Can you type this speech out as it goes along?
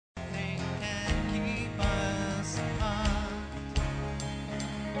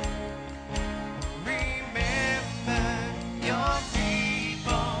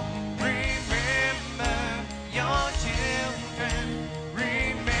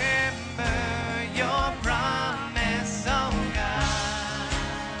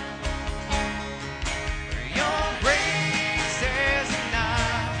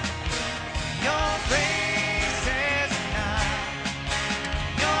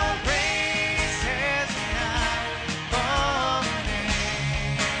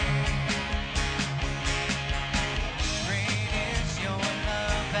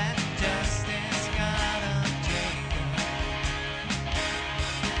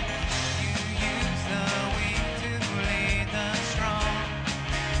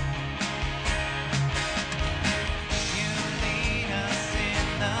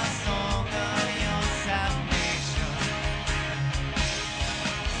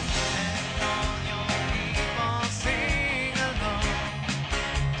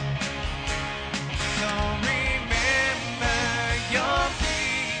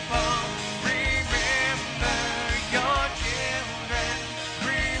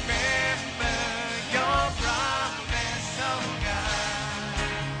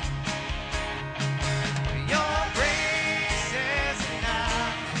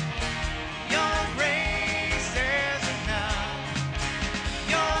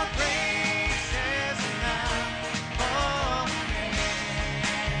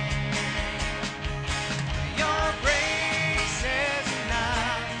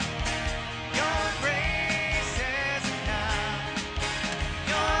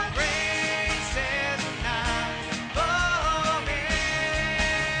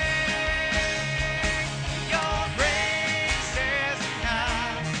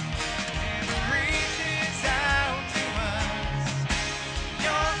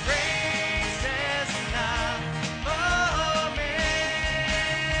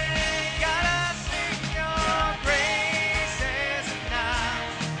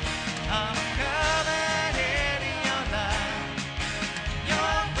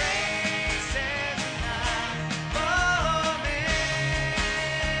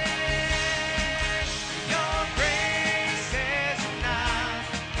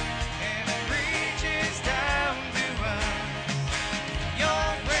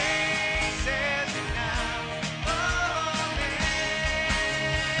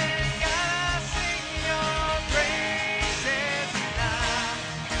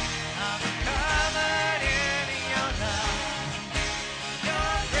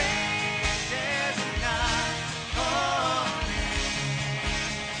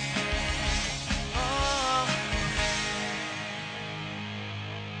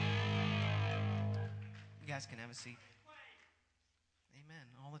seat. Amen.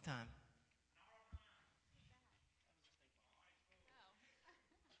 All the time.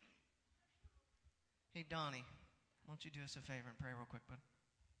 Hey, Donnie, why don't you do us a favor and pray real quick, bud?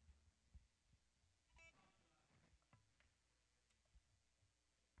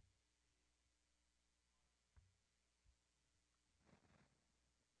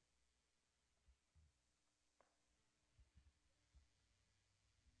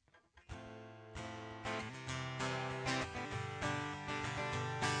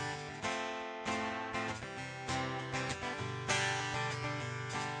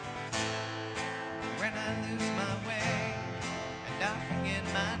 When I lose my way and I forget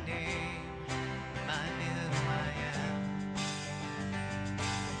my name, remind me who I am.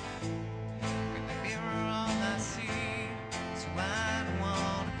 With the mirror all I see, so I don't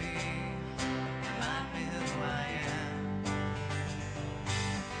wanna be. Remind me who I am.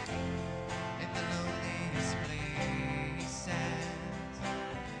 In the loneliest places,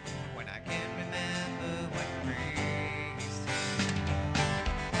 when I can't remember what brings me.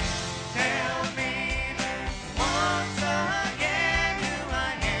 Tell me once again who I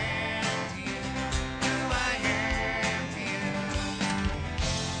am to you, who I am to you.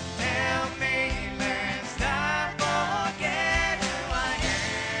 Tell me lest I forget who I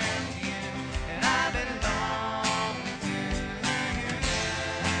am to you, that I belong to you.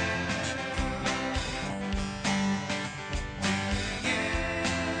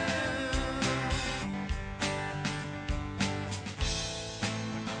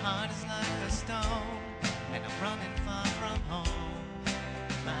 When my heart is like a stone and I'm running far from home,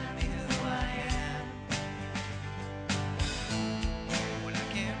 remind me who I am. When I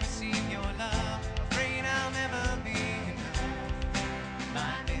can't receive your love, afraid I'll never be enough,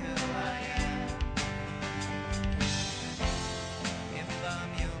 remind me who I am. If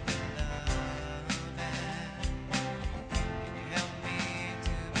I'm your beloved, can you help me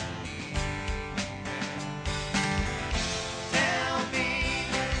to believe it? Tell me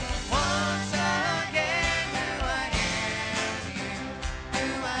once again who I am to you, who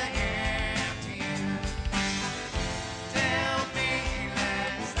I am to you. Tell me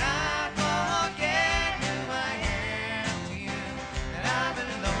lest I forget who I am to you, that I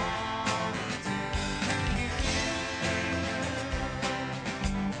belong to you.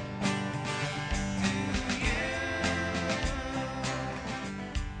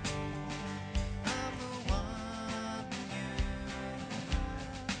 I'm the one you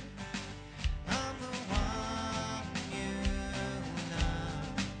I'm the one you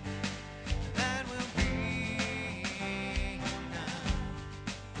love. That will be enough.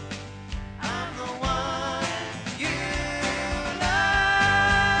 I'm the one you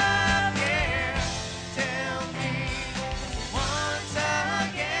love, yeah. Tell me once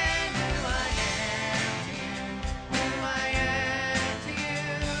again who I am to you, who I am to you.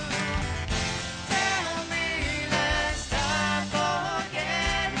 Tell me lest I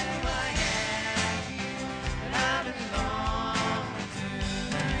forget who I am to you, that I belong to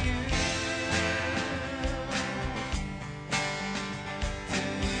you.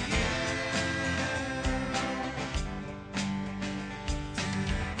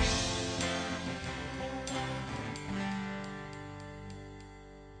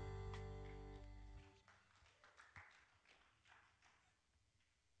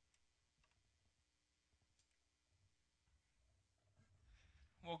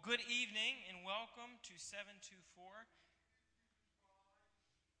 Well, good evening and welcome to 724.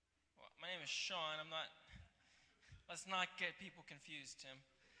 Well, my name is Sean. Let's not get people confused, Tim.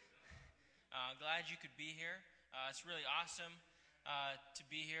 Glad you could be here. It's really awesome to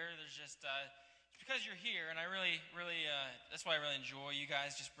be here. There's just, it's because you're here, and I really, that's why I really enjoy you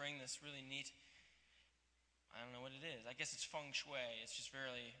guys just bring this really neat, I don't know what it is. I guess it's feng shui. It's just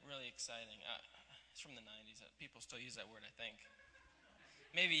really, really exciting. It's from the 90s. People still use that word, I think.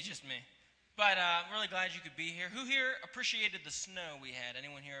 Maybe just me. But I'm really glad you could be here. Who here appreciated the snow we had?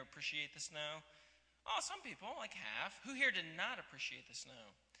 Anyone here appreciate the snow? Oh, some people, like half. Who here did not appreciate the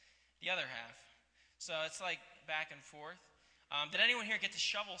snow? The other half. So it's like back and forth. Did anyone here get to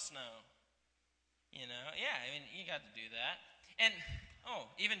shovel snow? You know, yeah, I mean, you got to do that. And,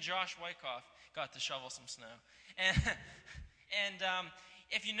 even Josh Wyckoff got to shovel some snow. And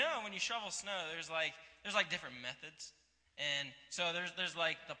if you know, when you shovel snow, there's like different methods. And so there's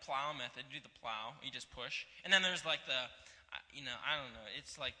like the plow method. You do the plow, you just push. And then there's like the, I don't know,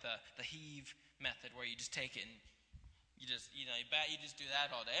 it's like the heave method where you just take it and you just, you just do that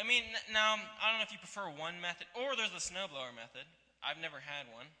all day. I mean, now, I don't know if you prefer one method, or there's the snowblower method. I've never had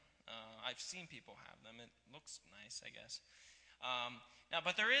one. I've seen people have them. It looks nice, I guess.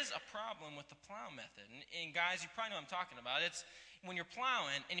 But there is a problem with the plow method. And guys, you probably know what I'm talking about. It's when you're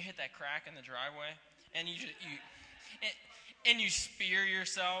plowing and you hit that crack in the driveway and you spear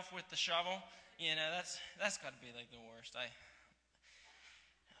yourself with the shovel. That's got to be like the worst.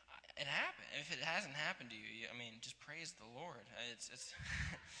 It happened. If it hasn't happened to you, just praise the Lord. It's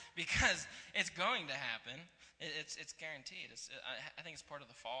because it's going to happen. It's guaranteed. I think it's part of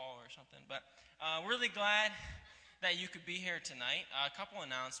the fall or something. But really glad that you could be here tonight. A couple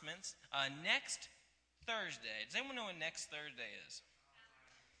announcements. Next Thursday. Does anyone know what next Thursday is?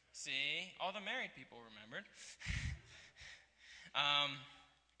 See, all the married people remembered.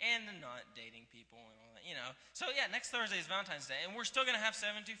 And the not dating people and all that, So yeah, next Thursday is Valentine's Day, and we're still going to have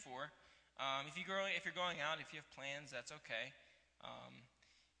 724. If you're going out, if you have plans, that's okay.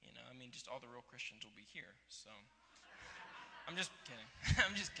 Just all the real Christians will be here. So I'm just kidding.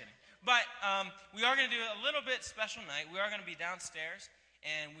 I'm just kidding. But we are going to do a little bit special night. We are going to be downstairs,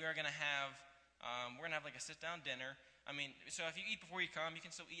 and we are going to have like a sit-down dinner. So if you eat before you come, you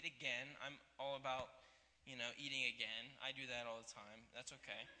can still eat again. I'm all about eating again. I do that all the time. That's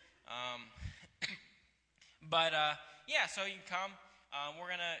okay. So you can come. We're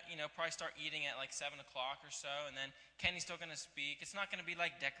going to, probably start eating at like 7 o'clock or so, and then Kenny's still going to speak. It's not going to be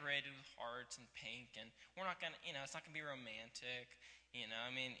like decorated with hearts and pink, and we're not going to, it's not going to be romantic. You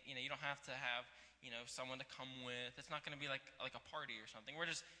don't have to have, someone to come with. It's not going to be like a party or something. We're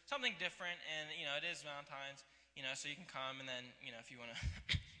just something different, and, it is Valentine's, so you can come, and then, if you want to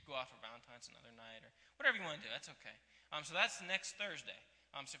go out for Valentine's another night or whatever you want to do, that's okay. So that's next Thursday.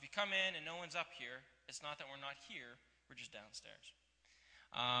 So if you come in and no one's up here, it's not that we're not here, we're just downstairs.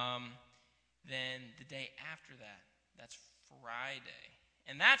 Then the day after that, that's Friday.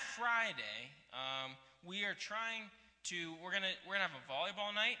 And that Friday, we're gonna have a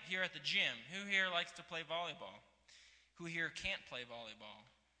volleyball night here at the gym. Who here likes to play volleyball? Who here can't play volleyball?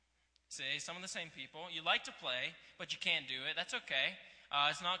 See, some of the same people. You like to play, but you can't do it. That's okay.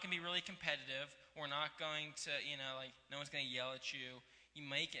 It's not going to be really competitive. We're not going to, no one's going to yell at you. You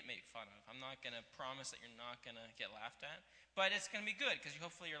may get made fun of. I'm not going to promise that you're not going to get laughed at. But it's going to be good because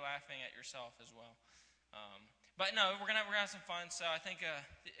hopefully you're laughing at yourself as well. But no, we're gonna have some fun. So I think,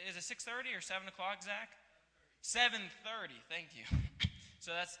 is it 6:30 or 7 o'clock, Zach? 7:30, thank you.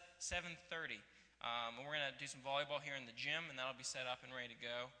 So that's 7:30. And we're going to do some volleyball here in the gym, and that'll be set up and ready to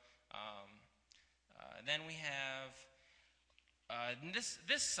go. Then we have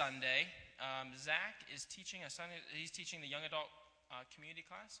this Sunday, Zach is teaching he's teaching the young adult community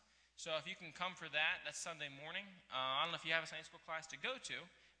class. So if you can come for that, that's Sunday morning. I don't know if you have a Sunday school class to go to,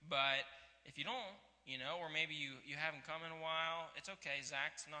 but if you don't, or maybe you haven't come in a while, it's okay.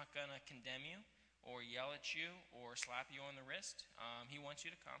 Zach's not going to condemn you or yell at you or slap you on the wrist. He wants you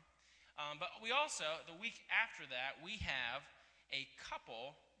to come. But we also, the week after that, we have a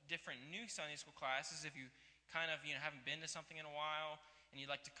couple different new Sunday school classes. If you kind of haven't been to something in a while and you'd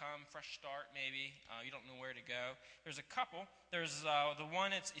like to come, fresh start maybe, you don't know where to go. There's a couple. There's the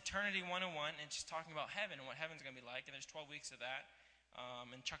one, it's Eternity 101, and she's talking about heaven and what heaven's going to be like, and there's 12 weeks of that.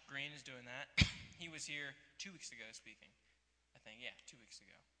 And Chuck Green is doing that. He was here 2 weeks ago speaking, I think. Yeah, 2 weeks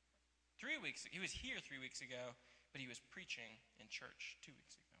ago. 3 weeks ago. He was here 3 weeks ago, but he was preaching in church 2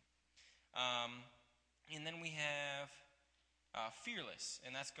 weeks ago. And then we have Fearless,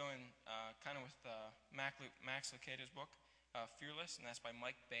 and that's going kind of with Max Lucado's book, Fearless, and that's by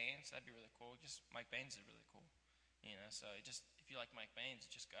Mike Baines. That'd be really cool. Just Mike Baines is really cool. So just if you like Mike Baines,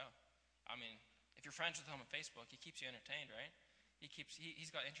 just go. If you're friends with him on Facebook, he keeps you entertained, right?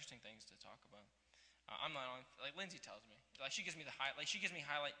 He's got interesting things to talk about. I'm not on, like Lindsay tells me. Like she gives me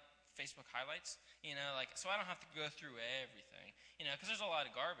highlight Facebook highlights, so I don't have to go through everything, because there's a lot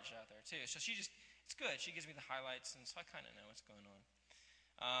of garbage out there too. So it's good. She gives me the highlights, and so I kind of know what's going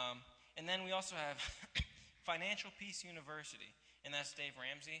on. And then we also have Financial Peace University, and that's Dave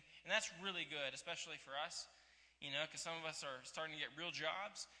Ramsey, and that's really good, especially for us, because some of us are starting to get real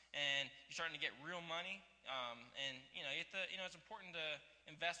jobs, and you're starting to get real money, and you have to, it's important to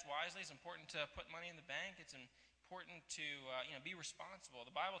invest wisely. It's important to put money in the bank. It's important to be responsible.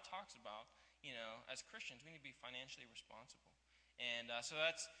 The Bible talks about, as Christians, we need to be financially responsible. And so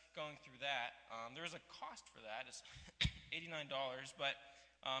that's going through that. There is a cost for that. It's $89. But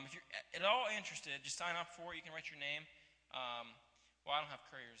if you're at all interested, just sign up for it. You can write your name. Well, I don't have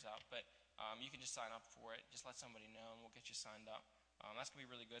couriers out, but you can just sign up for it. Just let somebody know, and we'll get you signed up. That's going to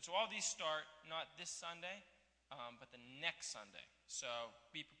be really good. So all these start not this Sunday, but the next Sunday. So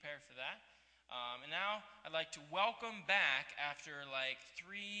be prepared for that. And now I'd like to welcome back after like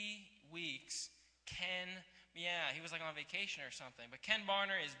 3 weeks, Ken. Yeah, he was like on vacation or something. But Ken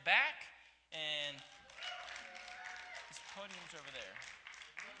Barner is back, and podium's over there.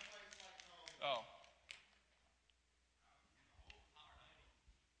 Oh.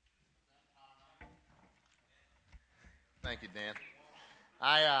 Thank you, Dan.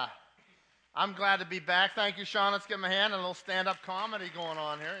 I'm glad to be back. Thank you, Sean. Let's give him a hand. A little stand-up comedy going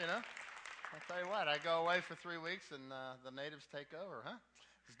on here, you know. I'll tell you what, I go away for 3 weeks and the natives take over, huh?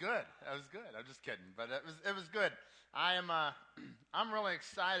 It was good. It was good. I'm just kidding, but it was good. I'm really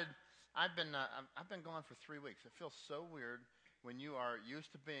excited. I've been gone for 3 weeks. It feels so weird when you are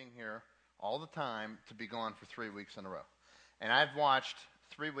used to being here all the time to be gone for 3 weeks in a row. And I've watched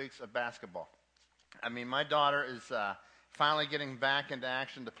 3 weeks of basketball. I mean, my daughter is finally getting back into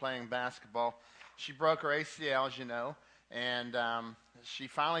action to playing basketball. She broke her ACL, as you know, and she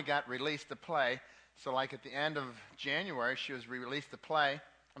finally got released to play. So, like at the end of January, she was released to play.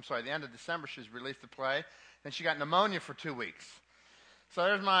 I'm sorry, the end of December, she was released to play. And she got pneumonia for 2 weeks. So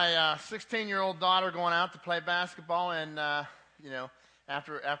there's my 16-year-old daughter going out to play basketball, and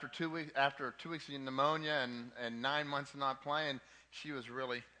after 2 weeks of pneumonia and 9 months of not playing, she's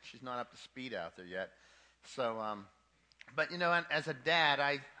not up to speed out there yet. So, but as a dad,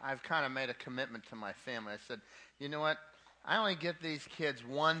 I've kind of made a commitment to my family. I said, you know what? I only get these kids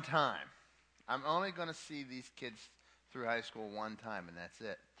one time. I'm only going to see these kids through high school one time, and that's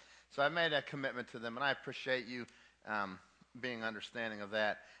it. So I made a commitment to them, and I appreciate you being understanding of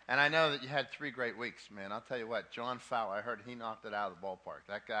that. And I know that you had 3 great weeks, man. I'll tell you what, John Fowler, I heard he knocked it out of the ballpark.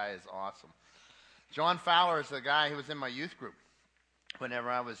 That guy is awesome. John Fowler is the guy who was in my youth group whenever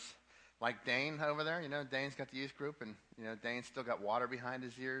I was like Dane over there. Dane's got the youth group, and, Dane's still got water behind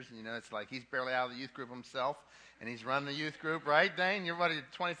his ears. And, it's like he's barely out of the youth group himself, and he's running the youth group, right, Dane? You're what,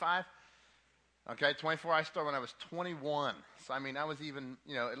 25? Okay, 24. I started when I was 21. So, I mean, I was even,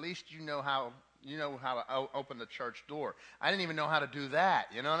 at least you know how to open the church door. I didn't even know how to do that.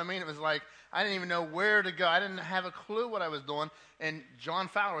 You know what I mean? It was like I didn't even know where to go. I didn't have a clue what I was doing. And John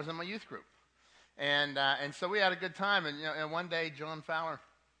Fowler was in my youth group. And so we had a good time. And one day, John Fowler,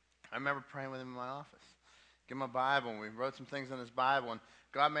 I remember praying with him in my office. Give him a Bible, and we wrote some things in his Bible. And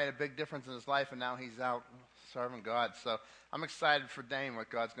God made a big difference in his life, and now he's out serving God. So I'm excited for Dane, what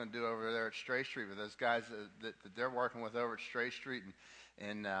God's going to do over there at Stray Street with those guys that they're working with over at Stray Street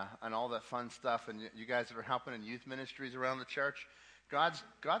and all that fun stuff. And you guys that are helping in youth ministries around the church, God's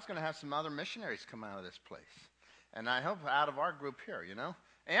going to have some other missionaries come out of this place. And I hope out of our group here,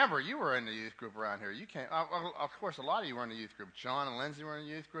 Amber, you were in the youth group around here. You came, of course, a lot of you were in the youth group. John and Lindsay were in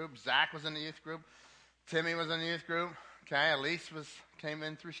the youth group. Zach was in the youth group. Timmy was in the youth group. Okay, Elise came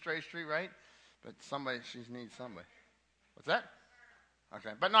in through Stray Street, right? But she needs somebody. What's that?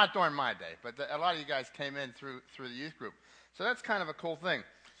 Okay, but not during my day. But a lot of you guys came in through the youth group. So that's kind of a cool thing.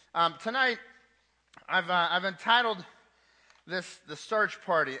 Tonight, I've entitled this The Search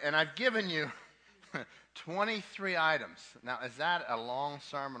Party, and I've given you 23 items. Now, is that a long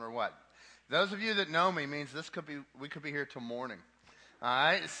sermon or what? Those of you that know me means we could be here till morning. All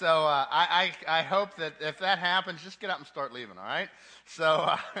right, so I hope that if that happens, just get up and start leaving, all right?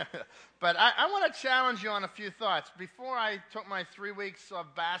 So, but I want to challenge you on a few thoughts. Before I took my 3 weeks of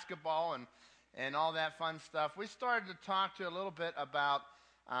basketball and all that fun stuff, we started to talk to you a little bit about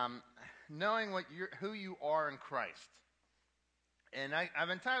knowing who you are in Christ. And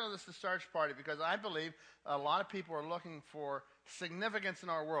I've entitled this The Search Party because I believe a lot of people are looking for significance in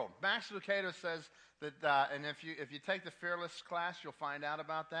our world. Max Lucado says that, and if you take the Fearless class, you'll find out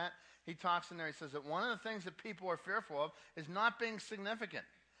about that. He talks in there, he says that one of the things that people are fearful of is not being significant.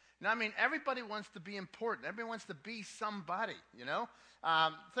 Now, I mean, everybody wants to be important. Everybody wants to be somebody,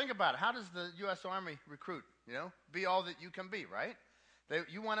 Think about it. How does the U.S. Army recruit, Be all that you can be, right?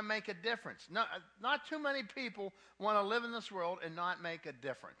 You want to make a difference. Not too many people want to live in this world and not make a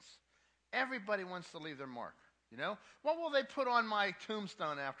difference. Everybody wants to leave their mark, What will they put on my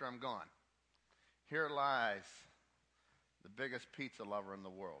tombstone after I'm gone? Here lies the biggest pizza lover in the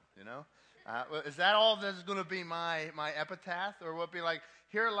world, Is that all that's going to be my epitaph? Or will it be like,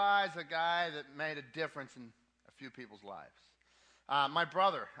 here lies a guy that made a difference in a few people's lives? My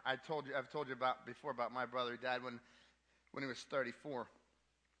brother, I've told you before about my brother. He died when he was 34.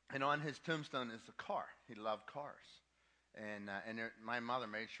 And on his tombstone is a car. He loved cars. And my mother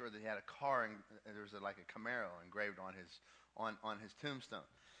made sure that he had a car, and there was like a Camaro engraved on his tombstone.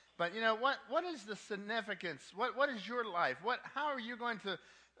 But what is the significance? What is your life? How are you going to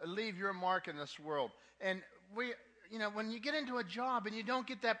leave your mark in this world? And when you get into a job and you don't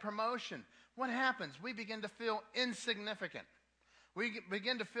get that promotion, what happens? We begin to feel insignificant. We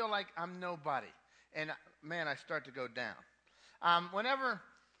begin to feel like I'm nobody. And man, I start to go down. Whenever,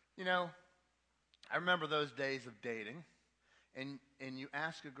 I remember those days of dating, and you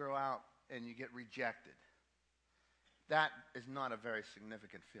ask a girl out and you get rejected. that is not a very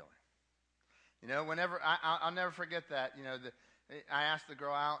significant feeling. You know, whenever I'll never forget that. You know, I asked the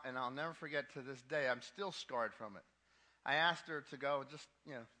girl out, and I'll never forget to this day. I'm still scarred from it. I asked her to go just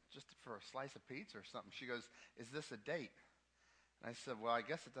for a slice of pizza or something. She goes, "Is this a date?" And I said, "Well, I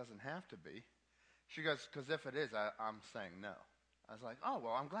guess it doesn't have to be." She goes, "Because if it is, I'm saying no." I was like, "Oh,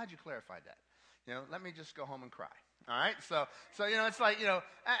 well, I'm glad you clarified that. You know, let me just go home and cry." All right, so you know, it's like, you know,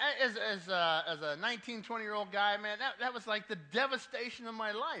 as a 19, 20-year-old guy, man, that was like the devastation of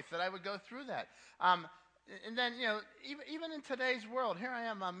my life that I would go through that. And then, you know, even in today's world, here I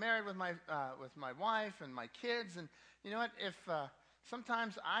am, I'm married with my wife and my kids, and you know what? If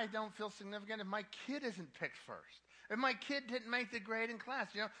sometimes I don't feel significant if my kid isn't picked first, if my kid didn't make the grade in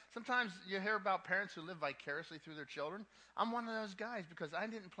class. You know, sometimes you hear about parents who live vicariously through their children. I'm one of those guys because I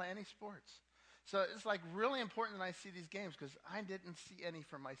didn't play any sports. So it's like really important that I see these games because I didn't see any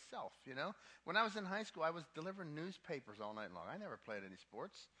for myself, you know. When I was in high school, I was delivering newspapers all night long. I never played any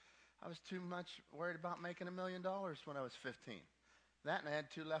sports. I was too much worried about making $1 million when I was 15. That, and I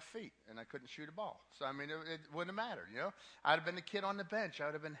had 2 left feet, and I couldn't shoot a ball. So, I mean, it wouldn't have mattered, you know. I'd have been the kid on the bench. I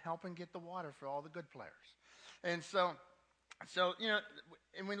would have been helping get the water for all the good players. And so you know,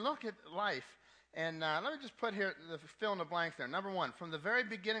 and we look at life, and let me just put here, fill in the blank there. Number 1, from the very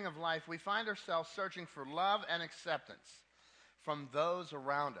beginning of life, we find ourselves searching for love and acceptance from those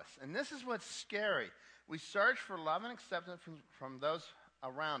around us. And this is what's scary. We search for love and acceptance from those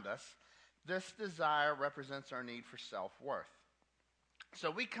around us. This desire represents our need for self-worth.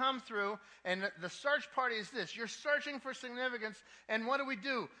 So we come through, and the search part is this. You're searching for significance, and what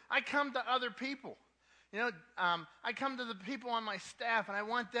do? I come to other people. You know, I come to the people on my staff, and I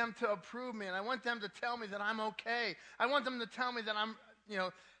want them to approve me, and I want them to tell me that I'm okay. I want them to tell me that I'm, you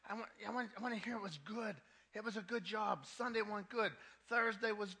know, I want to hear it was good. It was a good job. Sunday went good.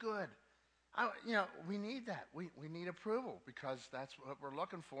 Thursday was good. You know, we need that. We need approval because that's what we're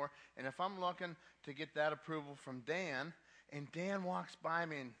looking for. And if I'm looking to get that approval from Dan, and Dan walks by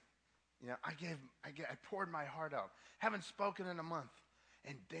me, and you know, I poured my heart out. Haven't spoken in a month,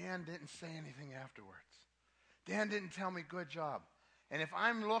 and Dan didn't say anything afterwards. Dan didn't tell me good job. And if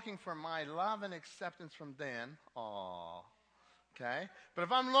I'm looking for my love and acceptance from Dan, okay? But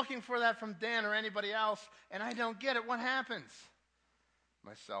if I'm looking for that from Dan or anybody else, and I don't get it, what happens?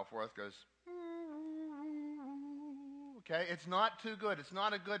 My self-worth goes, okay? It's not too good. It's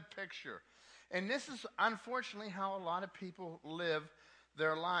not a good picture. And this is, unfortunately, how a lot of people live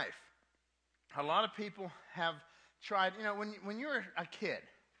their life. A lot of people have tried, you know, when you're a kid,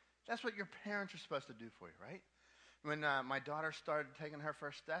 that's what your parents are supposed to do for you, right? When my daughter started taking her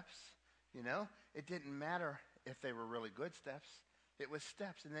first steps, you know, it didn't matter if they were really good steps. It was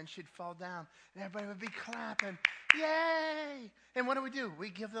steps, and then she'd fall down, and everybody would be clapping, yay! And what do? We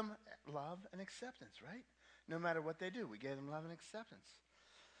give them love and acceptance, right? No matter what they do, we gave them love and acceptance.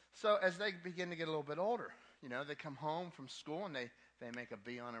 So as they begin to get a little bit older, you know, they come home from school, and they make a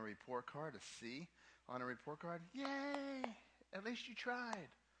B on a report card, a C on a report card. Yay! At least you tried.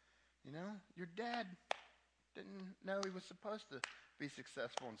 You know, your dad didn't know he was supposed to be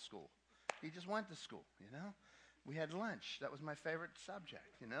successful in school. He just went to school, you know. We had lunch. That was my favorite subject,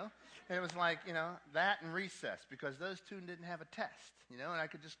 you know. And it was like, you know, that and recess because those two didn't have a test, you know, and I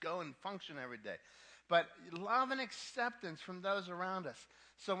could just go and function every day. But love and acceptance from those around us.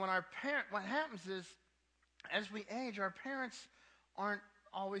 So when what happens is, as we age, our parents aren't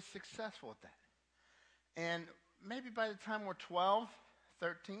always successful at that. And maybe by the time we're 12,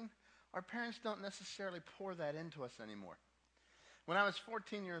 13, our parents don't necessarily pour that into us anymore. When I was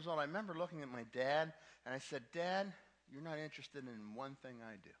 14 years old, I remember looking at my dad, and I said, "Dad, you're not interested in one thing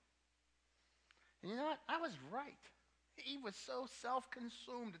I do." And you know what? I was right. He was so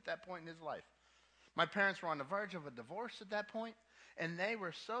self-consumed at that point in his life. My parents were on the verge of a divorce at that point, and they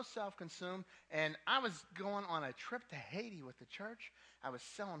were so self-consumed, and I was going on a trip to Haiti with the church. I was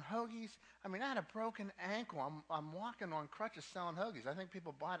selling hoagies. I mean, I had a broken ankle. I'm walking on crutches selling hoagies. I think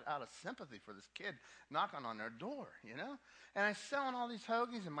people bought it out of sympathy for this kid knocking on their door, you know? And I was selling all these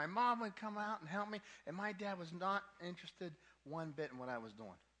hoagies, and my mom would come out and help me, and my dad was not interested one bit in what I was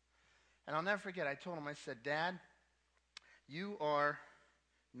doing. And I'll never forget, I told him, I said, "Dad, you are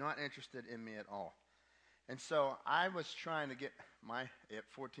not interested in me at all." And so I was trying to get at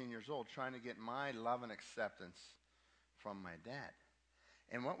 14 years old, trying to get my love and acceptance from my dad.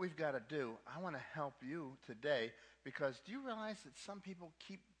 And what we've got to do, I want to help you today, because do you realize that some people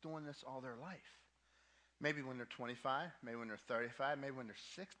keep doing this all their life? Maybe when they're 25, maybe when they're 35, maybe when they're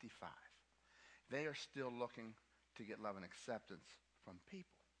 65. They are still looking to get love and acceptance from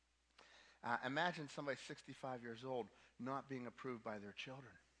people. Imagine somebody 65 years old not being approved by their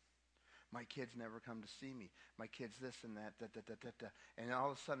children. My kids never come to see me. My kids this and that, da, da, da, da, da. And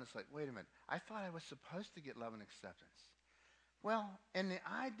all of a sudden it's like, wait a minute. I thought I was supposed to get love and acceptance. Well, in the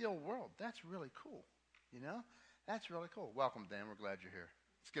ideal world, that's really cool. You know? That's really cool. Welcome, Dan. We're glad you're here.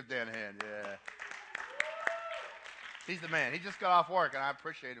 Let's give Dan a hand. Yeah. He's the man. He just got off work, and I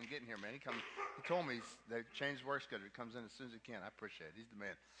appreciate him getting here, man. He told me they changed work schedule. He comes in as soon as he can. I appreciate it. He's the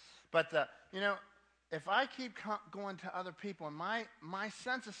man. But, if I keep going to other people, and my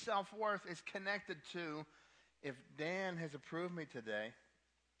sense of self-worth is connected to if Dan has approved me today,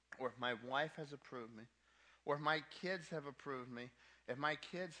 or if my wife has approved me, or if my kids have approved me, if my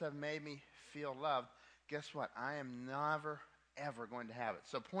kids have made me feel loved, guess what? I am never, ever going to have it.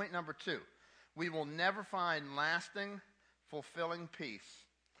 So point number 2, we will never find lasting, fulfilling peace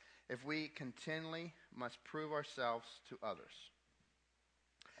if we continually must prove ourselves to others.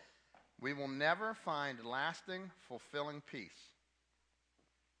 We will never find lasting, fulfilling peace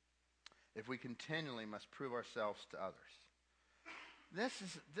if we continually must prove ourselves to others. This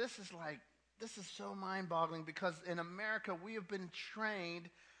is so mind-boggling, because in America we have been trained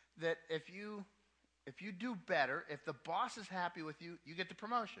that if you do better, if the boss is happy with you, you get the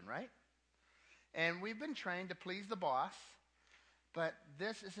promotion, right? And we've been trained to please the boss, but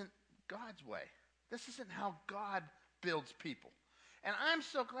this isn't God's way. This isn't how God builds people. And I'm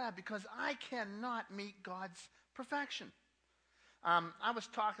so glad, because I cannot meet God's perfection. I was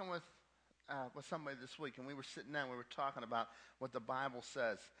talking with somebody this week, and we were sitting down. We were talking about what the Bible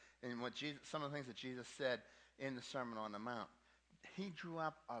says and some of the things that Jesus said in the Sermon on the Mount. He drew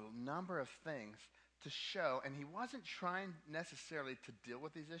up a number of things to show, and he wasn't trying necessarily to deal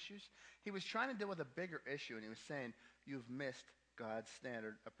with these issues. He was trying to deal with a bigger issue, and he was saying, you've missed God's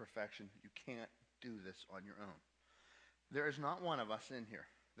standard of perfection. You can't do this on your own. There is not one of us in here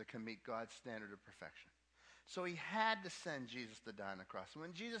that can meet God's standard of perfection. So he had to send Jesus to die on the cross. And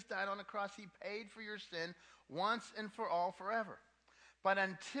when Jesus died on the cross, he paid for your sin once and for all, forever. But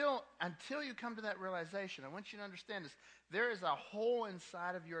until you come to that realization, I want you to understand this. There is a hole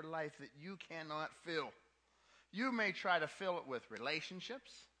inside of your life that you cannot fill. You may try to fill it with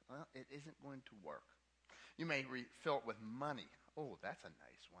relationships. Well, it isn't going to work. You may fill it with money. Oh, that's a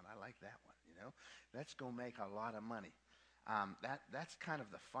nice one. I like that one, Let's go make a lot of money. That's kind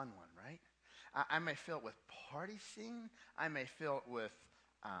of the fun one, right? I may fill it with party scene. I may fill it with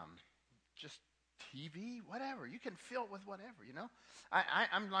just TV, whatever. You can fill it with whatever,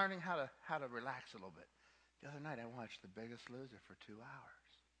 I'm learning how to relax a little bit. The other night I watched The Biggest Loser for 2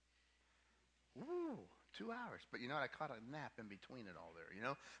 hours. Ooh, 2 hours. But I caught a nap in between it all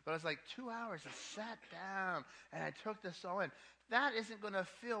there, But I was like 2 hours. I sat down and I took this all in. That isn't going to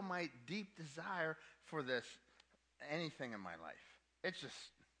fill my deep desire for anything in my life.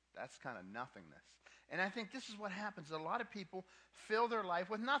 That's kind of nothingness. And I think this is what happens. A lot of people fill their life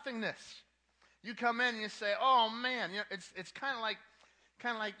with nothingness. You come in and you say, oh man, it's kind of like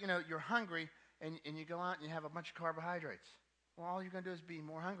you're hungry and you go out and you have a bunch of carbohydrates. Well, all you're going to do is be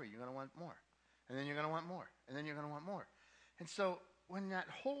more hungry. You're going to want more. And then you're going to want more. And then you're going to want more. And so when that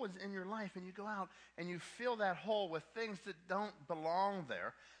hole is in your life and you go out and you fill that hole with things that don't belong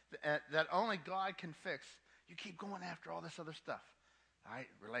there, that only God can fix, you keep going after all this other stuff. All right,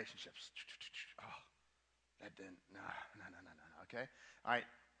 relationships. Oh, that didn't, no, okay? All right,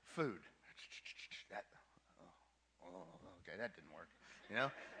 food. Okay, that didn't work,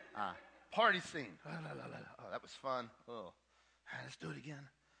 Party scene. Oh, that was fun. Oh, let's do it again.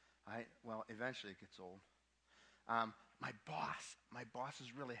 All right, well, eventually it gets old. My boss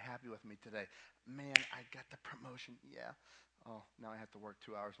is really happy with me today. Man, I got the promotion. Yeah. Oh, now I have to work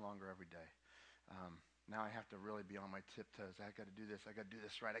 2 hours longer every day. Now I have to really be on my tiptoes. I got to do this. I got to do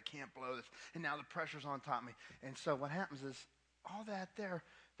this right. I can't blow this. And now the pressure's on top of me. And so what happens is all that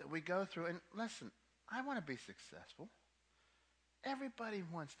we go through. And listen, I want to be successful. Everybody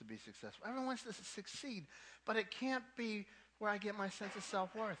wants to be successful. Everyone wants to succeed. But it can't be where I get my sense of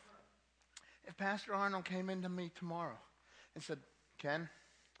self-worth. If Pastor Arnold came into me tomorrow and said, Ken,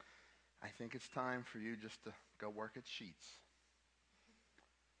 I think it's time for you just to go work at Sheets,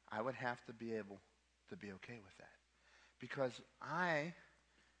 I would have to be able to be okay with that. Because I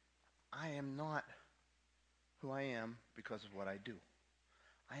am not who I am because of what I do.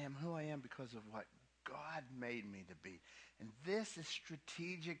 I am who I am because of what God made me to be. And this is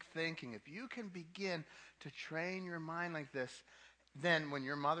strategic thinking. If you can begin to train your mind like this, then when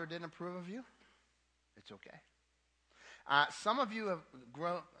your mother didn't approve of you, it's okay. Some of you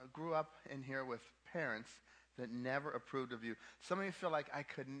grew up in here with parents that never approved of you. Some of you feel like I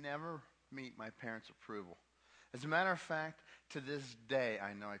could never meet my parents' approval. As a matter of fact, to this day,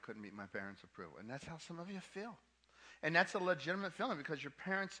 I know I couldn't meet my parents' approval. And that's how some of you feel. And that's a legitimate feeling because your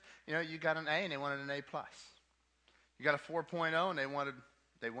parents, you got an A and they wanted an A+. You got a 4.0 and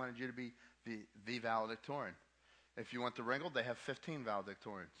they wanted you to be the valedictorian. If you went to Ringgold, they have 15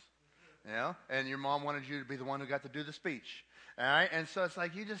 valedictorians. And your mom wanted you to be the one who got to do the speech. All right? And so it's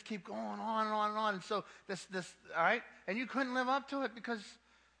like you just keep going on and on and on. And so this, all right? And you couldn't live up to it because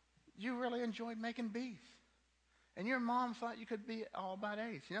you really enjoyed making B's. And your mom thought you could be all about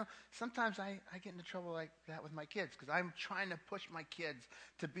A's. Sometimes I get into trouble like that with my kids because I'm trying to push my kids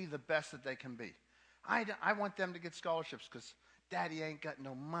to be the best that they can be. I want them to get scholarships because Daddy ain't got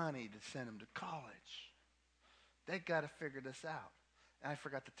no money to send them to college. They got to figure this out. And I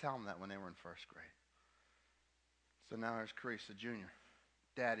forgot to tell them that when they were in first grade. So now there's Carissa Jr.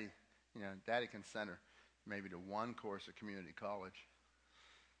 Daddy can send her maybe to one course at community college.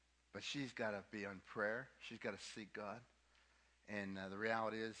 But she's got to be on prayer. She's got to seek God. And the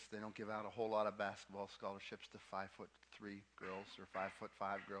reality is they don't give out a whole lot of basketball scholarships to 5'3" girls or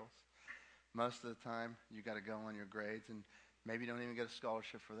 5'5" girls. Most of the time, you got to go on your grades, and maybe you don't even get a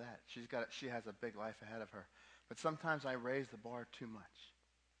scholarship for that. She has a big life ahead of her. But sometimes I raise the bar too much.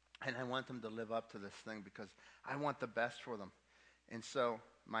 And I want them to live up to this thing because I want the best for them. And so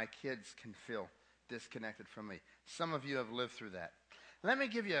my kids can feel disconnected from me. Some of you have lived through that. Let me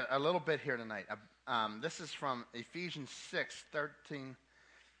give you a little bit here tonight. This is from Ephesians 6:13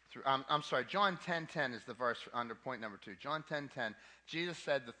 through, John 10:10 is the verse under point number 2. John 10:10. Jesus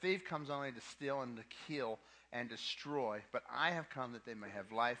said, "The thief comes only to steal and to kill and destroy, but I have come that they may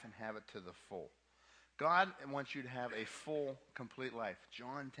have life and have it to the full." God wants you to have a full, complete life.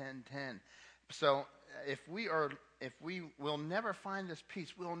 John 10:10. So if we will never find this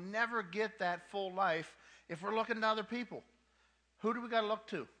peace, we'll never get that full life if we're looking to other people. Who do we got to look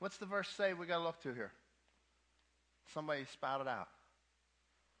to? What's the verse say we got to look to here? Somebody spout it out.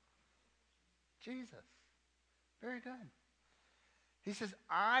 Jesus. Very good. He says,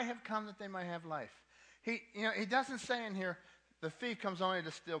 "I have come that they might have life." He doesn't say in here, the thief comes only to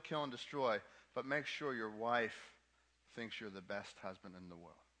steal, kill, and destroy, but make sure your wife thinks you're the best husband in the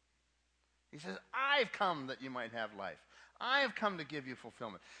world. He says, "I've come that you might have life. I have come to give you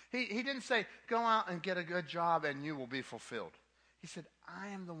fulfillment." He didn't say, "Go out and get a good job and you will be fulfilled." He said, "I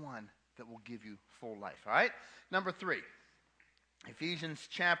am the one that will give you full life." All right? Number 3. Ephesians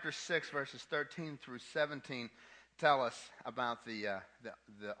chapter 6, verses 13 through 17 tell us about the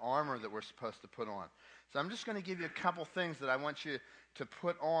armor that we're supposed to put on. So I'm just going to give you a couple things that I want you to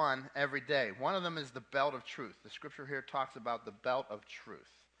put on every day. One of them is the belt of truth. The scripture here talks about the belt of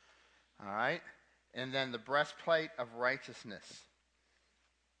truth. All right? And then the breastplate of righteousness.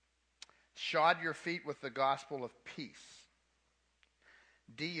 Shod your feet with the gospel of peace.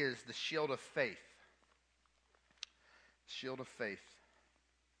 D is the shield of faith. Shield of faith.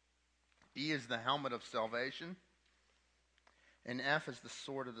 E is the helmet of salvation. And F is the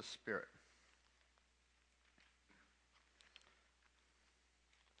sword of the Spirit.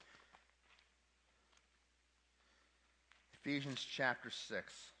 Ephesians chapter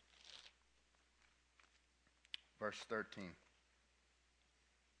 6, verse 13.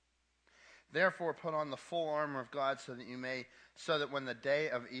 Therefore, put on the full armor of God so that when the day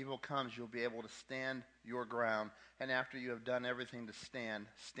of evil comes, you'll be able to stand your ground. And after you have done everything to stand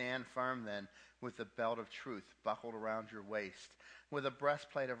firm then with the belt of truth buckled around your waist, with a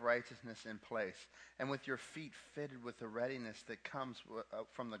breastplate of righteousness in place, and with your feet fitted with the readiness that comes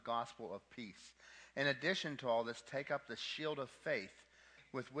from the gospel of peace. In addition to all this, take up the shield of faith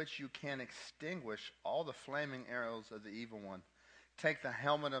with which you can extinguish all the flaming arrows of the evil one. Take the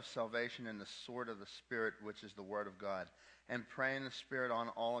helmet of salvation and the sword of the Spirit, which is the word of God, and pray in the Spirit on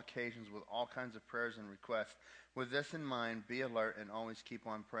all occasions with all kinds of prayers and requests. With this in mind, be alert and always keep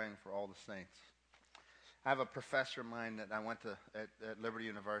on praying for all the saints. I have a professor of mine that I went to at Liberty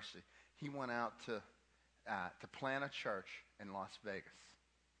University. He went out to plant a church in Las Vegas.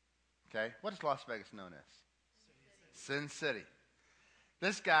 Okay? What is Las Vegas known as? Sin City.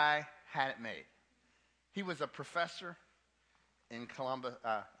 This guy had it made. He was a professor in Columbus.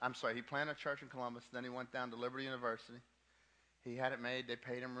 He planted a church in Columbus. Then he went down to Liberty University. He had it made. They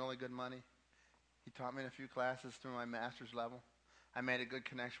paid him really good money. He taught me in a few classes through my master's level. I made a good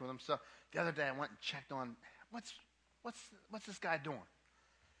connection with him. So the other day I went and checked on what's this guy doing.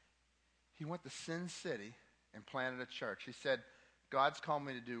 He went to Sin City and planted a church. He said, "God's called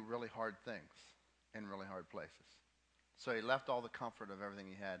me to do really hard things in really hard places." So he left all the comfort of everything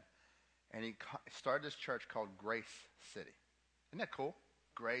he had, and he started this church called Grace City. Isn't that cool?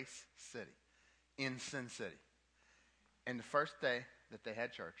 Grace City in Sin City. And the first day that they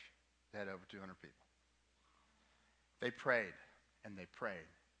had church, they had over 200 people. They prayed, and they prayed,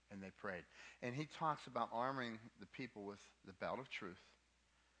 And they prayed. And he talks about arming the people with the belt of truth,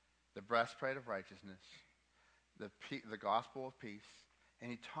 the breastplate of righteousness, the gospel of peace.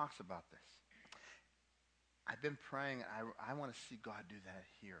 And he talks about this. I've been praying. I want to see God do that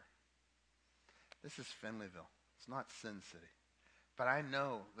here. This is Finleyville. It's not Sin City. But I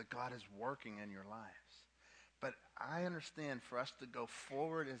know that God is working in your lives. But I understand for us to go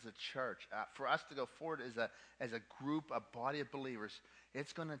forward as a church, for us to go forward as a group, a body of believers,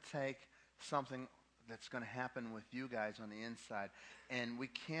 it's going to take something that's going to happen with you guys on the inside. And we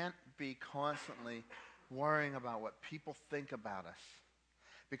can't be constantly worrying about what people think about us.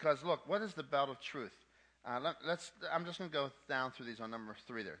 Because look, what is the belt of truth? I'm just going to go down through these on number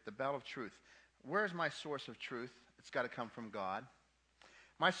 3 there. The belt of truth. Where's my source of truth? It's got to come from God.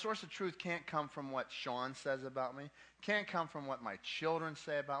 My source of truth can't come from what Sean says about me. Can't come from what my children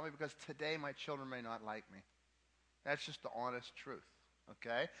say about me, because today my children may not like me. That's just the honest truth,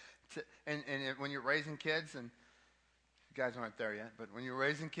 okay? And when you're raising kids, and you guys aren't there yet, but when you're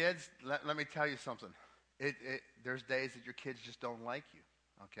raising kids, let me tell you something. There's days that your kids just don't like you,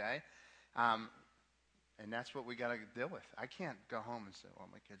 okay? And that's what we got to deal with. I can't go home and say, well,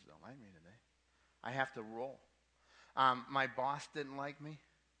 my kids don't like me today. I have to roll. My boss didn't like me.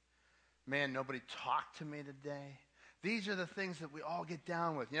 Man, nobody talked to me today. These are the things that we all get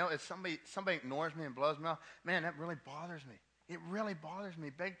down with. You know, if somebody ignores me and blows me off, man, that really bothers me. It really bothers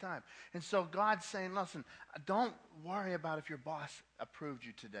me big time. And so God's saying, listen, don't worry about if your boss approved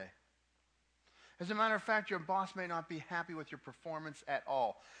you today. As a matter of fact, your boss may not be happy with your performance at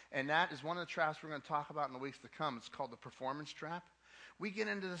all. And that is one of the traps we're going to talk about in the weeks to come. It's called the performance trap. We get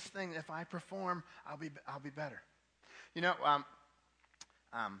into this thing, if I perform, I'll be better. You know,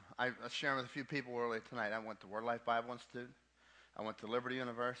 I was sharing with a few people earlier tonight. I went to Word Life Bible Institute. I went to Liberty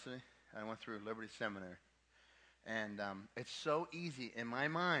University. I went through Liberty Seminary. And it's so easy in my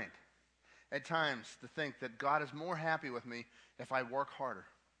mind at times to think that God is more happy with me if I work harder.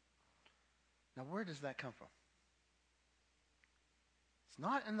 Now, where does that come from? It's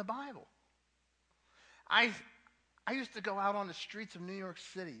not in the Bible. I used to go out on the streets of New York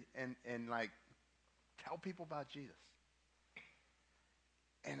City and like tell people about Jesus.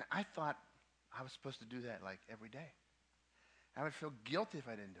 And I thought I was supposed to do that like every day. I would feel guilty if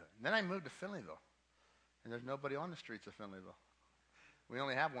I didn't do it. And then I moved to Finleyville. And there's nobody on the streets of Finleyville. We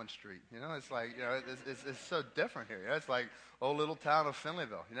only have one street. You know, it's like, you know, it's so different here. You know? It's like old little town of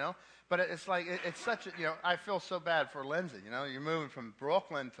Finleyville, you know. But it's like, it's such a, you know, I feel so bad for Lindsay. You know, you're moving from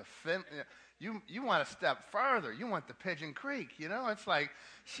Brooklyn to Finleyville. You want to step further. You want the Pigeon Creek, you know. It's like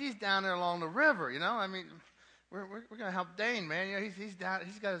she's down there along the river, you know. I mean, we're going to help Dane, man. You know, he's down.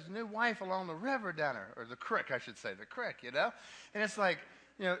 He's got his new wife along the river down there, or the creek, I should say, the creek, you know. And it's like,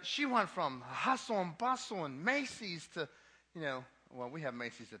 you know, she went from hustle and bustle and Macy's to, you know, well, we have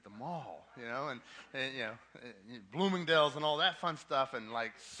Macy's at the mall, you know, and you know, Bloomingdale's and all that fun stuff, and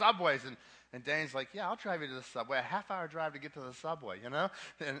like Subways, and Dane's like, yeah, I'll drive you to the Subway, a half-hour drive to get to the Subway, you know,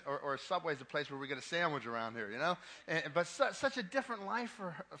 or Subway's a place where we get a sandwich around here, you know, but such a different life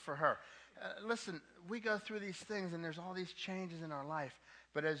for her. Listen, we go through these things, and there's all these changes in our life,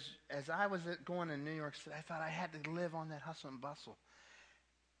 but as I was going to New York City, I thought I had to live on that hustle and bustle.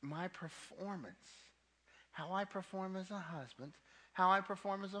 My performance, how I perform as a husband, how I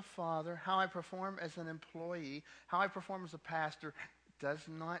perform as a father, how I perform as an employee, how I perform as a pastor, does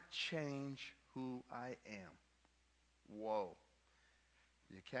not change who I am. Whoa.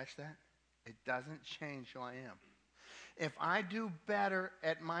 Did you catch that? It doesn't change who I am. If I do better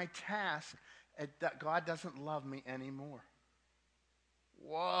at my task, God doesn't love me anymore.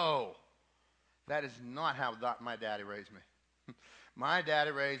 Whoa. That is not how my daddy raised me. My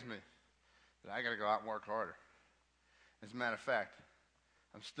daddy raised me that I got to go out and work harder. As a matter of fact,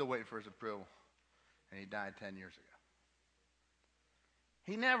 I'm still waiting for his approval, and he died 10 years ago.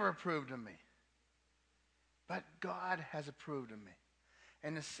 He never approved of me, but God has approved of me.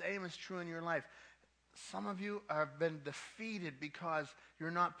 And the same is true in your life. Some of you have been defeated because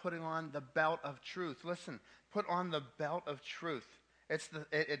you're not putting on the belt of truth. Listen, put on the belt of truth.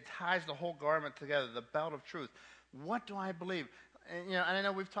 It ties the whole garment together, the belt of truth. What do I believe? And, you know, and I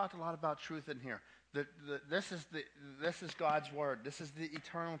know we've talked a lot about truth in here. This is God's word. This is the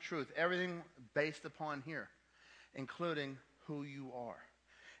eternal truth. Everything based upon here, including who you are.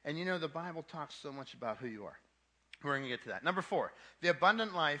 And you know, the Bible talks so much about who you are. We're going to get to that. Number 4, the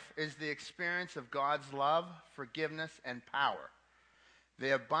abundant life is the experience of God's love, forgiveness, and power.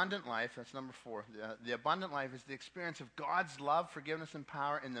 The abundant life, that's number 4. The abundant life is the experience of God's love, forgiveness, and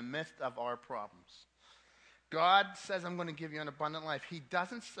power in the midst of our problems. God says, I'm going to give you an abundant life. He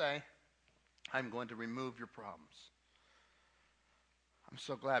doesn't say, I'm going to remove your problems. I'm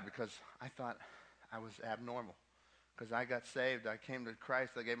so glad because I thought I was abnormal. Because I got saved, I came to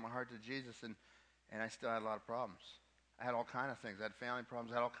Christ, I gave my heart to Jesus, and I still had a lot of problems. I had all kind of things. I had family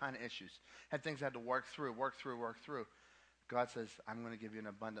problems. I had all kind of issues. I had things I had to work through. God says, I'm going to give you an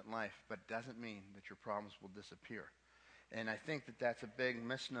abundant life, but it doesn't mean that your problems will disappear. And I think that that's a big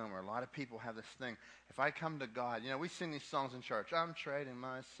misnomer. A lot of people have this thing. If I come to God, we sing these songs in church. I'm trading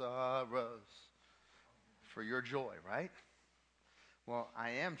my sorrows for your joy, right? Well,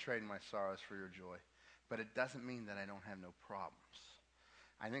 I am trading my sorrows for your joy, but it doesn't mean that I don't have no problems.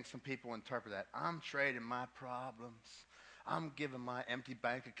 I think some people interpret that. I'm trading my problems. I'm giving my empty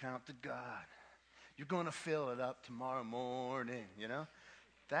bank account to God. You're going to fill it up tomorrow morning,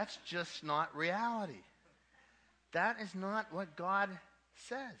 That's just not reality. That is not what God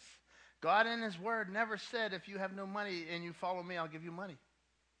says. God in his word never said, if you have no money and you follow me, I'll give you money.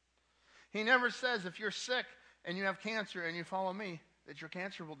 He never says, if you're sick and you have cancer and you follow me, that your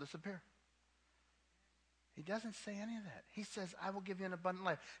cancer will disappear. He doesn't say any of that. He says, I will give you an abundant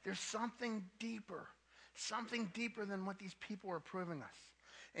life. There's something deeper than what these people are proving us.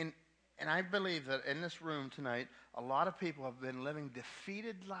 And I believe that in this room tonight, a lot of people have been living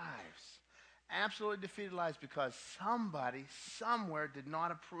defeated lives, absolutely defeated lives, because somebody somewhere did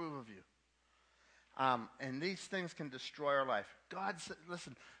not approve of you. And these things can destroy our life. God said,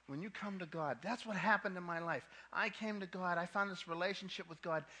 listen, when you come to God, that's what happened in my life. I came to God. I found this relationship with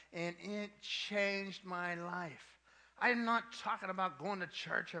God, and it changed my life. I'm not talking about going to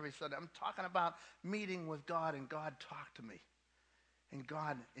church every Sunday. I'm talking about meeting with God, and God talked to me. And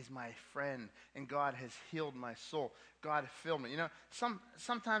God is my friend, and God has healed my soul. God filled me.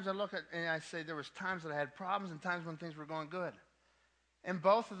 Sometimes I look at and I say there was times that I had problems and times when things were going good. And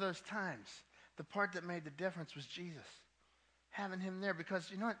both of those times, the part that made the difference was Jesus. Having him there, because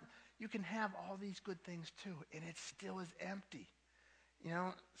you know what? You can have all these good things too, and it still is empty.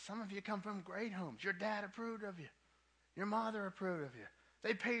 Some of you come from great homes. Your dad approved of you. Your mother approved of you.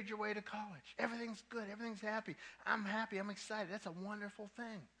 They paid your way to college. Everything's good. Everything's happy. I'm happy. I'm excited. That's a wonderful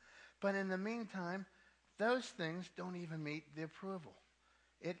thing. But in the meantime, those things don't even meet the approval.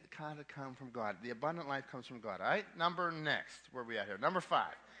 It kind of comes from God. The abundant life comes from God. All right? Number next. Where are we at here? Number 5.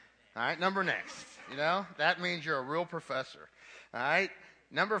 All right? Number next. That means you're a real professor. All right?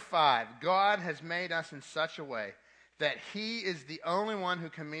 Number 5. God has made us in such a way that he is the only one who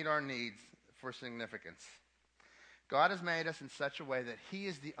can meet our needs for significance. God has made us in such a way that he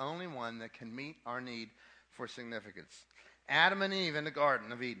is the only one that can meet our need for significance. Adam and Eve in the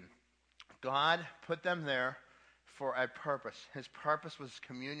Garden of Eden. God put them there for a purpose. His purpose was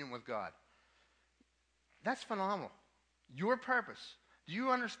communion with God. That's phenomenal. Your purpose. Do you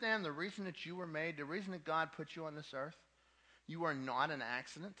understand the reason that you were made, the reason that God put you on this earth? You are not an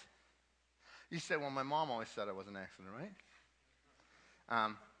accident. You say, well, my mom always said I was an accident,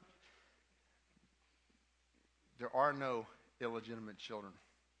 right? There are no illegitimate children.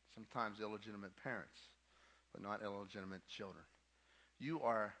 Sometimes illegitimate parents, but not illegitimate children. You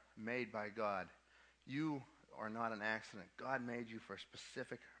are made by God. You are not an accident. God made you for a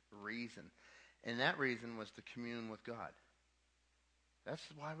specific reason. And that reason was to commune with God. That's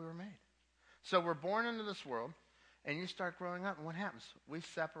why we were made. So we're born into this world, and you start growing up, and what happens? We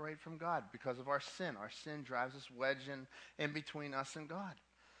separate from God because of our sin. Our sin drives us wedged in between us and God.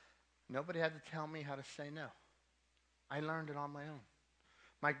 Nobody had to tell me how to say no. I learned it on my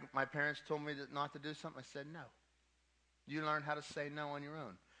own. My parents told me not to do something. I said no. You learned how to say no on your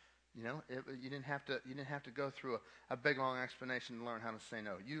own. You didn't have to go through a big long explanation to learn how to say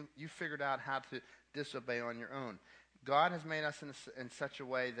no. You figured out how to disobey on your own. God has made us in such a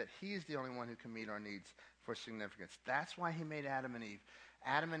way that he is the only one who can meet our needs for significance. That's why he made Adam and Eve.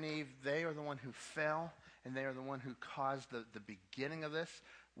 Adam and Eve, they are the one who fell, and they are the one who caused the beginning of this.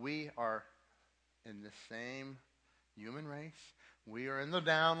 We are in the same human race. We are in the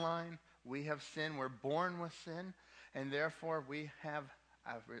down line. We have sin. We're born with sin. And therefore, we have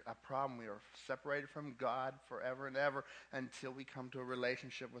a problem. We are separated from God forever and ever until we come to a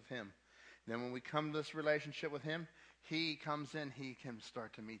relationship with him. Then when we come to this relationship with him, he comes in. He can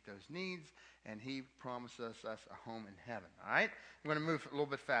start to meet those needs. And he promises us a home in heaven. All right? I'm going to move a little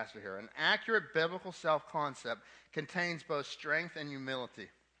bit faster here. An accurate biblical self-concept contains both strength and humility.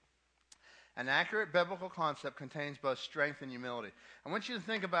 An accurate biblical concept contains both strength and humility. I want you to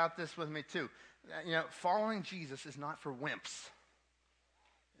think about this with me too. Following Jesus is not for wimps.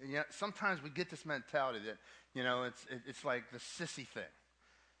 Sometimes we get this mentality that, it's like the sissy thing.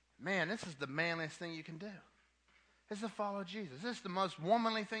 Man, this is the manliest thing you can do. Is to follow Jesus. This is the most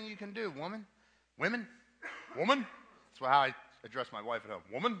womanly thing you can do. Woman? Women? Woman? That's how I address my wife at home.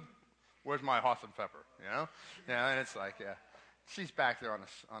 Woman? Where's my horse and pepper? And it's like, yeah. She's back there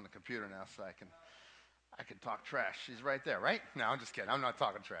on the computer now, so I can talk trash. She's right there, right? No, I'm just kidding. I'm not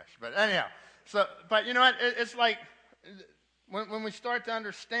talking trash. But anyhow, but you know what? It's like when we start to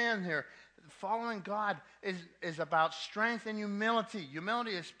understand here, following God is about strength and humility.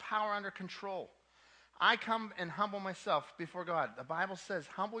 Humility is power under control. I come and humble myself before God. The Bible says,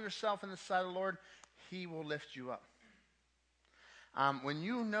 humble yourself in the sight of the Lord, He will lift you up. When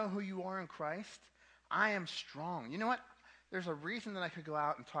you know who you are in Christ, I am strong. You know what? There's a reason that I could go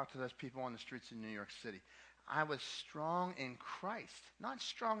out and talk to those people on the streets in New York City. I was strong in Christ, not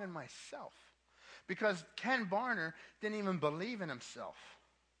strong in myself. Because Ken Barner didn't even believe in himself.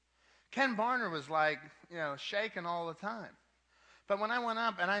 Ken Barner was like, shaking all the time. But when I went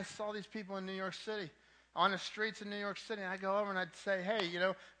up and I saw these people in New York City, on the streets in New York City, and I'd go over and I'd say, hey,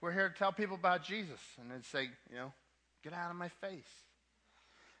 we're here to tell people about Jesus. And they'd say, get out of my face.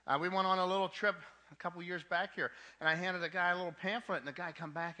 We went on a little trip a couple years back here, and I handed a guy a little pamphlet, and the guy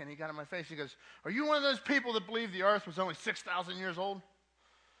come back and he got in my face. He goes, are you one of those people that believe the earth was only 6,000 years old?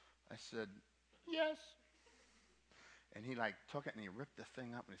 I said, yes. And he took it and he ripped the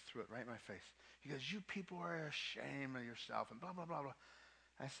thing up and he threw it right in my face. He goes, you people are ashamed of yourself and blah, blah, blah, blah.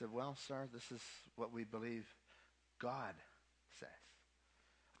 I said, well, sir, this is what we believe God says.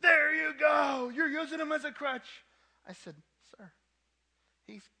 There you go. You're using him as a crutch. I said, sir,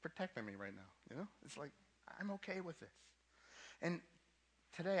 he's protecting me right now. It's like, I'm okay with this. And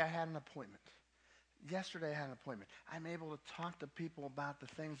today I had an appointment. Yesterday I had an appointment. I'm able to talk to people about the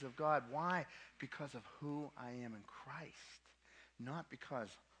things of God. Why? Because of who I am in Christ. Not because,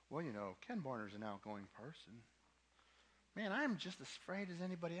 Ken Barner's an outgoing person. Man, I'm just as afraid as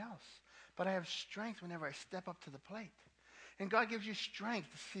anybody else. But I have strength whenever I step up to the plate. And God gives you strength.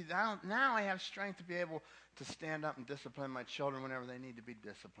 See, now I have strength to be able to stand up and discipline my children whenever they need to be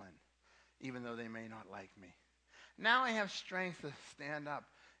disciplined, even though they may not like me. Now I have strength to stand up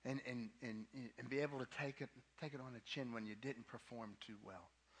and be able to take it on the chin when you didn't perform too well.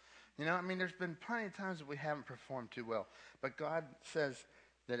 There's been plenty of times that we haven't performed too well. But God says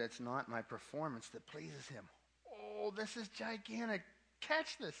that it's not my performance that pleases Him. Oh, this is gigantic.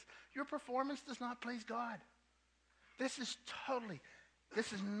 Catch this. Your performance does not please God. This is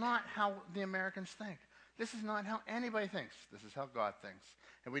not how the Americans think. This is not how anybody thinks. This is how God thinks.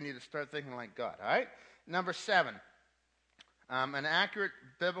 And we need to start thinking like God, all right? Number 7, an accurate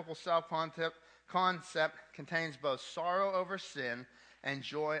biblical self-concept contains both sorrow over sin and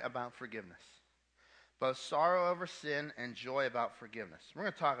joy about forgiveness. Both sorrow over sin and joy about forgiveness. We're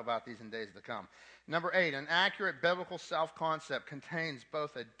going to talk about these in days to come. Number 8, an accurate biblical self-concept contains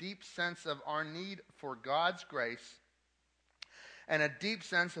both a deep sense of our need for God's grace and a deep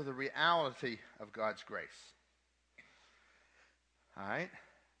sense of the reality of God's grace. All right?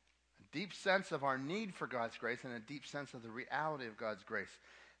 A deep sense of our need for God's grace and a deep sense of the reality of God's grace.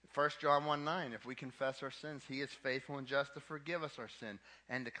 1 John 1:9, if we confess our sins, He is faithful and just to forgive us our sin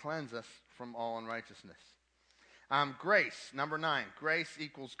and to cleanse us from all unrighteousness. Grace, number 9. Grace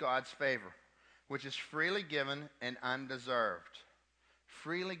equals God's favor, which is freely given and undeserved.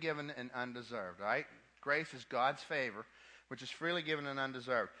 Freely given and undeserved, right? Grace is God's favor, which is freely given and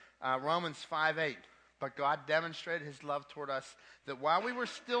undeserved. Romans 5:8, but God demonstrated His love toward us that while we were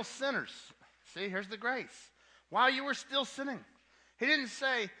still sinners, see, here's the grace. While you were still sinning, He didn't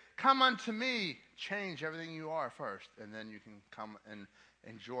say, come unto me, change everything you are first, and then you can come and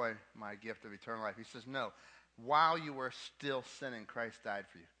enjoy my gift of eternal life. He says, no, while you were still sinning, Christ died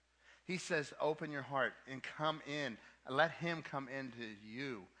for you. He says, open your heart and come in. Let Him come into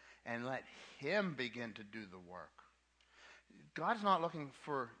you and let Him begin to do the work. God's not looking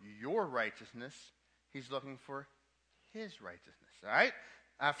for your righteousness. He's looking for His righteousness, all right?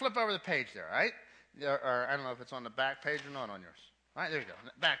 Flip over the page there, all right? Or I don't know if it's on the back page or not on yours. All right, there you go.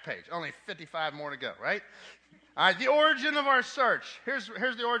 Back page. Only 55 more to go, right? All right, the origin of our search. Here's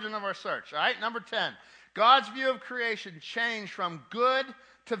the origin of our search, all right? Number 10. God's view of creation changed from good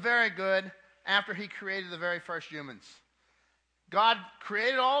to very good after He created the very first humans. God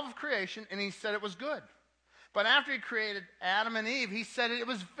created all of creation, and He said it was good. But after He created Adam and Eve, He said it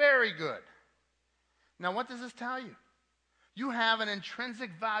was very good. Now, what does this tell you? You have an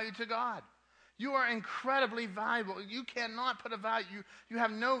intrinsic value to God. You are incredibly valuable. You cannot put a value. You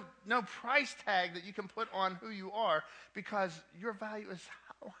have no price tag that you can put on who you are because your value is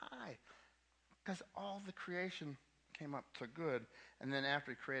so high. Because all the creation came up to good, and then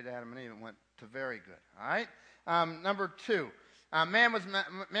after He created Adam and Eve, it went to very good. All right. Number 2, man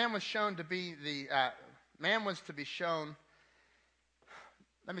was shown to be the man was to be shown.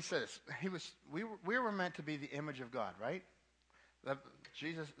 Let me say this: we were meant to be the image of God, right?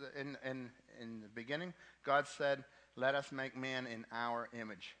 Jesus in the beginning, God said, let us make man in our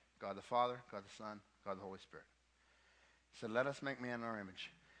image. God the Father, God the Son, God the Holy Spirit. He said, let us make man in our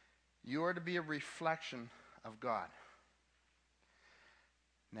image. You are to be a reflection of God.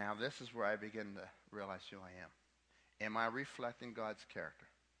 Now, this is where I begin to realize who I am. Am I reflecting God's character?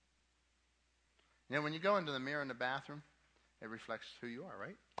 You know, when you go into the mirror in the bathroom, it reflects who you are,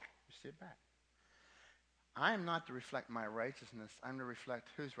 right? You see it back. I am not to reflect my righteousness. I'm to reflect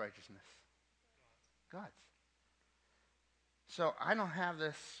whose righteousness? God's. So I don't have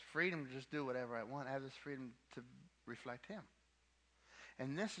this freedom to just do whatever I want. I have this freedom to reflect him.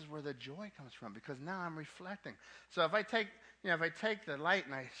 And this is where the joy comes from, because now I'm reflecting. So if I take the light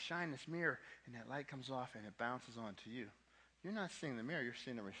and I shine this mirror and that light comes off and it bounces onto you, you're not seeing the mirror, you're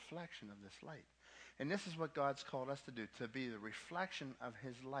seeing a reflection of this light. And this is what God's called us to do, to be the reflection of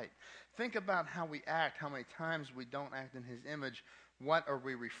his light. Think about how we act, how many times we don't act in his image. What are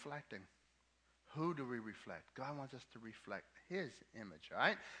we reflecting? Who do we reflect? God wants us to reflect his image, all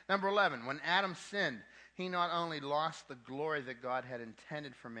right? Number 11, when Adam sinned, he not only lost the glory that God had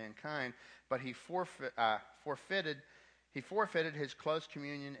intended for mankind, but he forfeited his close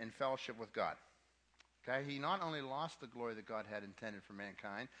communion and fellowship with God. Okay, he not only lost the glory that God had intended for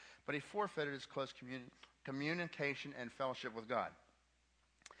mankind, but he forfeited his close communication and fellowship with God.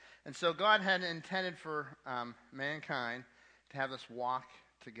 And so God had intended for mankind to have this walk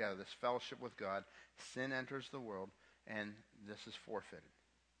together, this fellowship with God. Sin enters the world, and this is forfeited.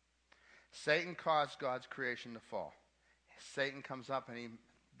 Satan caused God's creation to fall. Satan comes up and he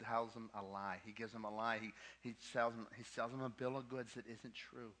tells him a lie. He gives him a lie. He sells him a bill of goods that isn't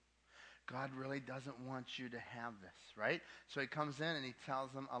true. God really doesn't want you to have this, right? So he comes in and he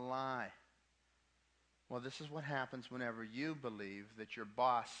tells them a lie. Well, this is what happens whenever you believe that your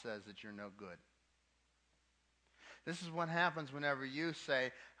boss says that you're no good. This is what happens whenever you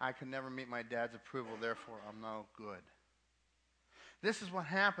say, I can never meet my dad's approval, therefore I'm no good. This is what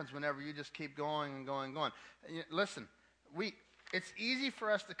happens whenever you just keep going and going and going. Listen, it's easy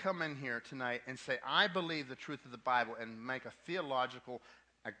for us to come in here tonight and say, I believe the truth of the Bible, and make a theological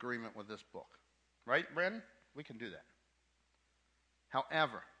agreement with this book. Right, Brandon? We can do that.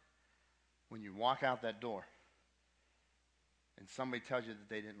 However, when you walk out that door and somebody tells you that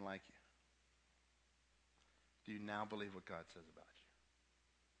they didn't like you, do you now believe what God says about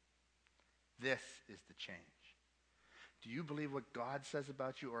you? This is the change. Do you believe what God says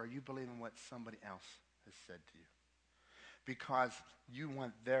about you, or are you believing what somebody else has said to you? Because you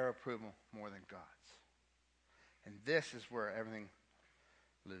want their approval more than God's. And this is where everything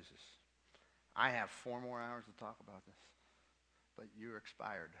loses. I have 4 more hours to talk about this, but you're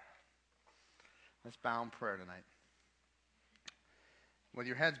expired. Let's bow in prayer tonight. With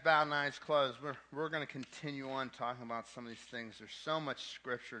your heads bowed and eyes closed, we're going to continue on talking about some of these things. There's so much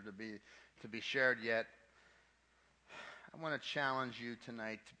scripture to be shared yet. I want to challenge you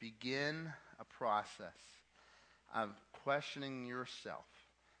tonight to begin a process of questioning yourself,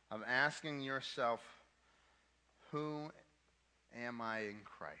 of asking yourself, who am I in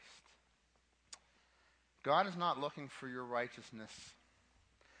Christ? God is not looking for your righteousness.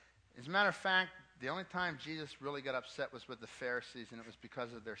 As a matter of fact, the only time Jesus really got upset was with the Pharisees, and it was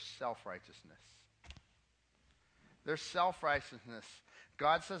because of their self-righteousness. Their self-righteousness.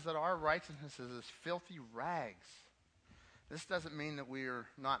 God says that our righteousness is as filthy rags. This doesn't mean that we are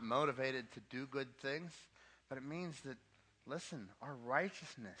not motivated to do good things, but it means that, listen, our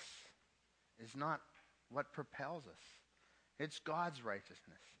righteousness is not what propels us. It's God's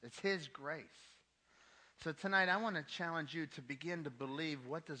righteousness. It's his grace. So tonight I want to challenge you to begin to believe,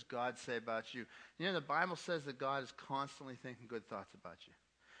 what does God say about you? You know, the Bible says that God is constantly thinking good thoughts about you.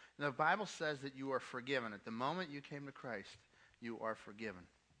 And the Bible says that you are forgiven. At the moment you came to Christ, you are forgiven.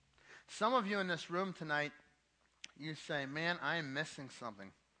 Some of you in this room tonight, you say, man, I am missing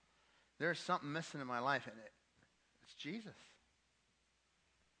something. There's something missing in my life, and it's Jesus.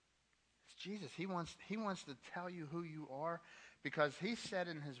 It's Jesus. He wants to tell you who you are, because he said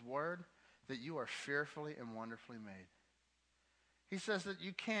in his word that you are fearfully and wonderfully made. He says that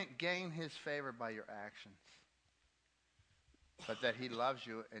you can't gain his favor by your actions, but that he loves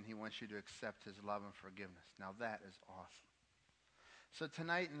you and he wants you to accept his love and forgiveness. Now that is awesome. So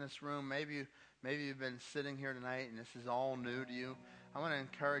tonight in this room, maybe you've been sitting here tonight and this is all new to you. I want to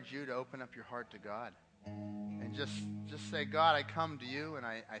encourage you to open up your heart to God and just say, God, I come to you and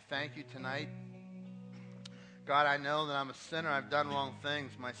I thank you tonight. God, I know that I'm a sinner. I've done wrong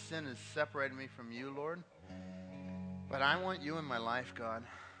things. My sin has separated me from you, Lord. But I want you in my life, God.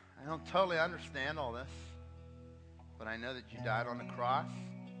 I don't totally understand all this, but I know that you died on the cross.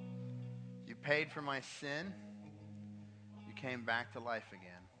 You paid for my sin. You came back to life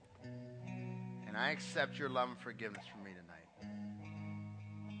again. And I accept your love and forgiveness for me tonight.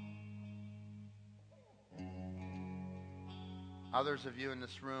 Others of you in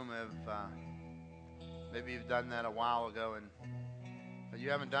this room have, maybe you've done that a while ago, but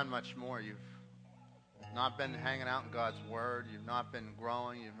you haven't done much more. You've not been hanging out in God's Word. You've not been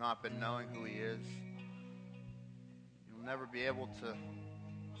growing. You've not been knowing who He is. You'll never be able to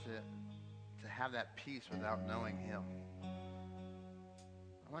have that peace without knowing Him.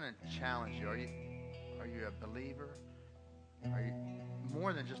 I want to challenge you. Are you a believer? Are you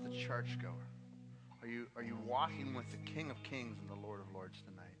more than just a churchgoer? Are you walking with the King of Kings and the Lord of Lords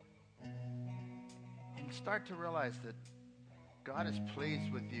tonight? And start to realize that God is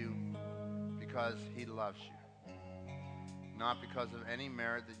pleased with you because He loves you, not because of any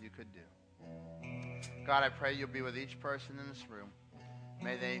merit that you could do. God, I pray you'll be with each person in this room.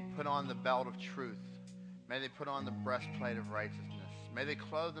 May they put on the belt of truth. May they put on the breastplate of righteousness. May they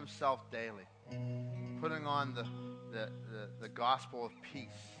clothe themselves daily, putting on the gospel of peace.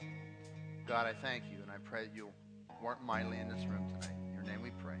 God, I thank you, and I pray that you'll work mightily in this room tonight. In your name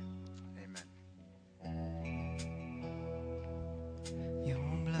we pray. Amen. Your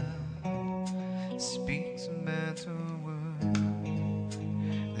blood speaks a better word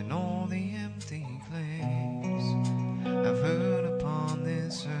than all the empty claims I've heard upon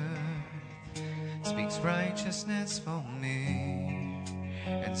this earth. Speaks righteousness for me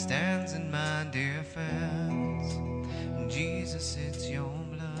and stands in my defense. Jesus, it's your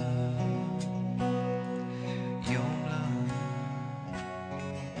blood.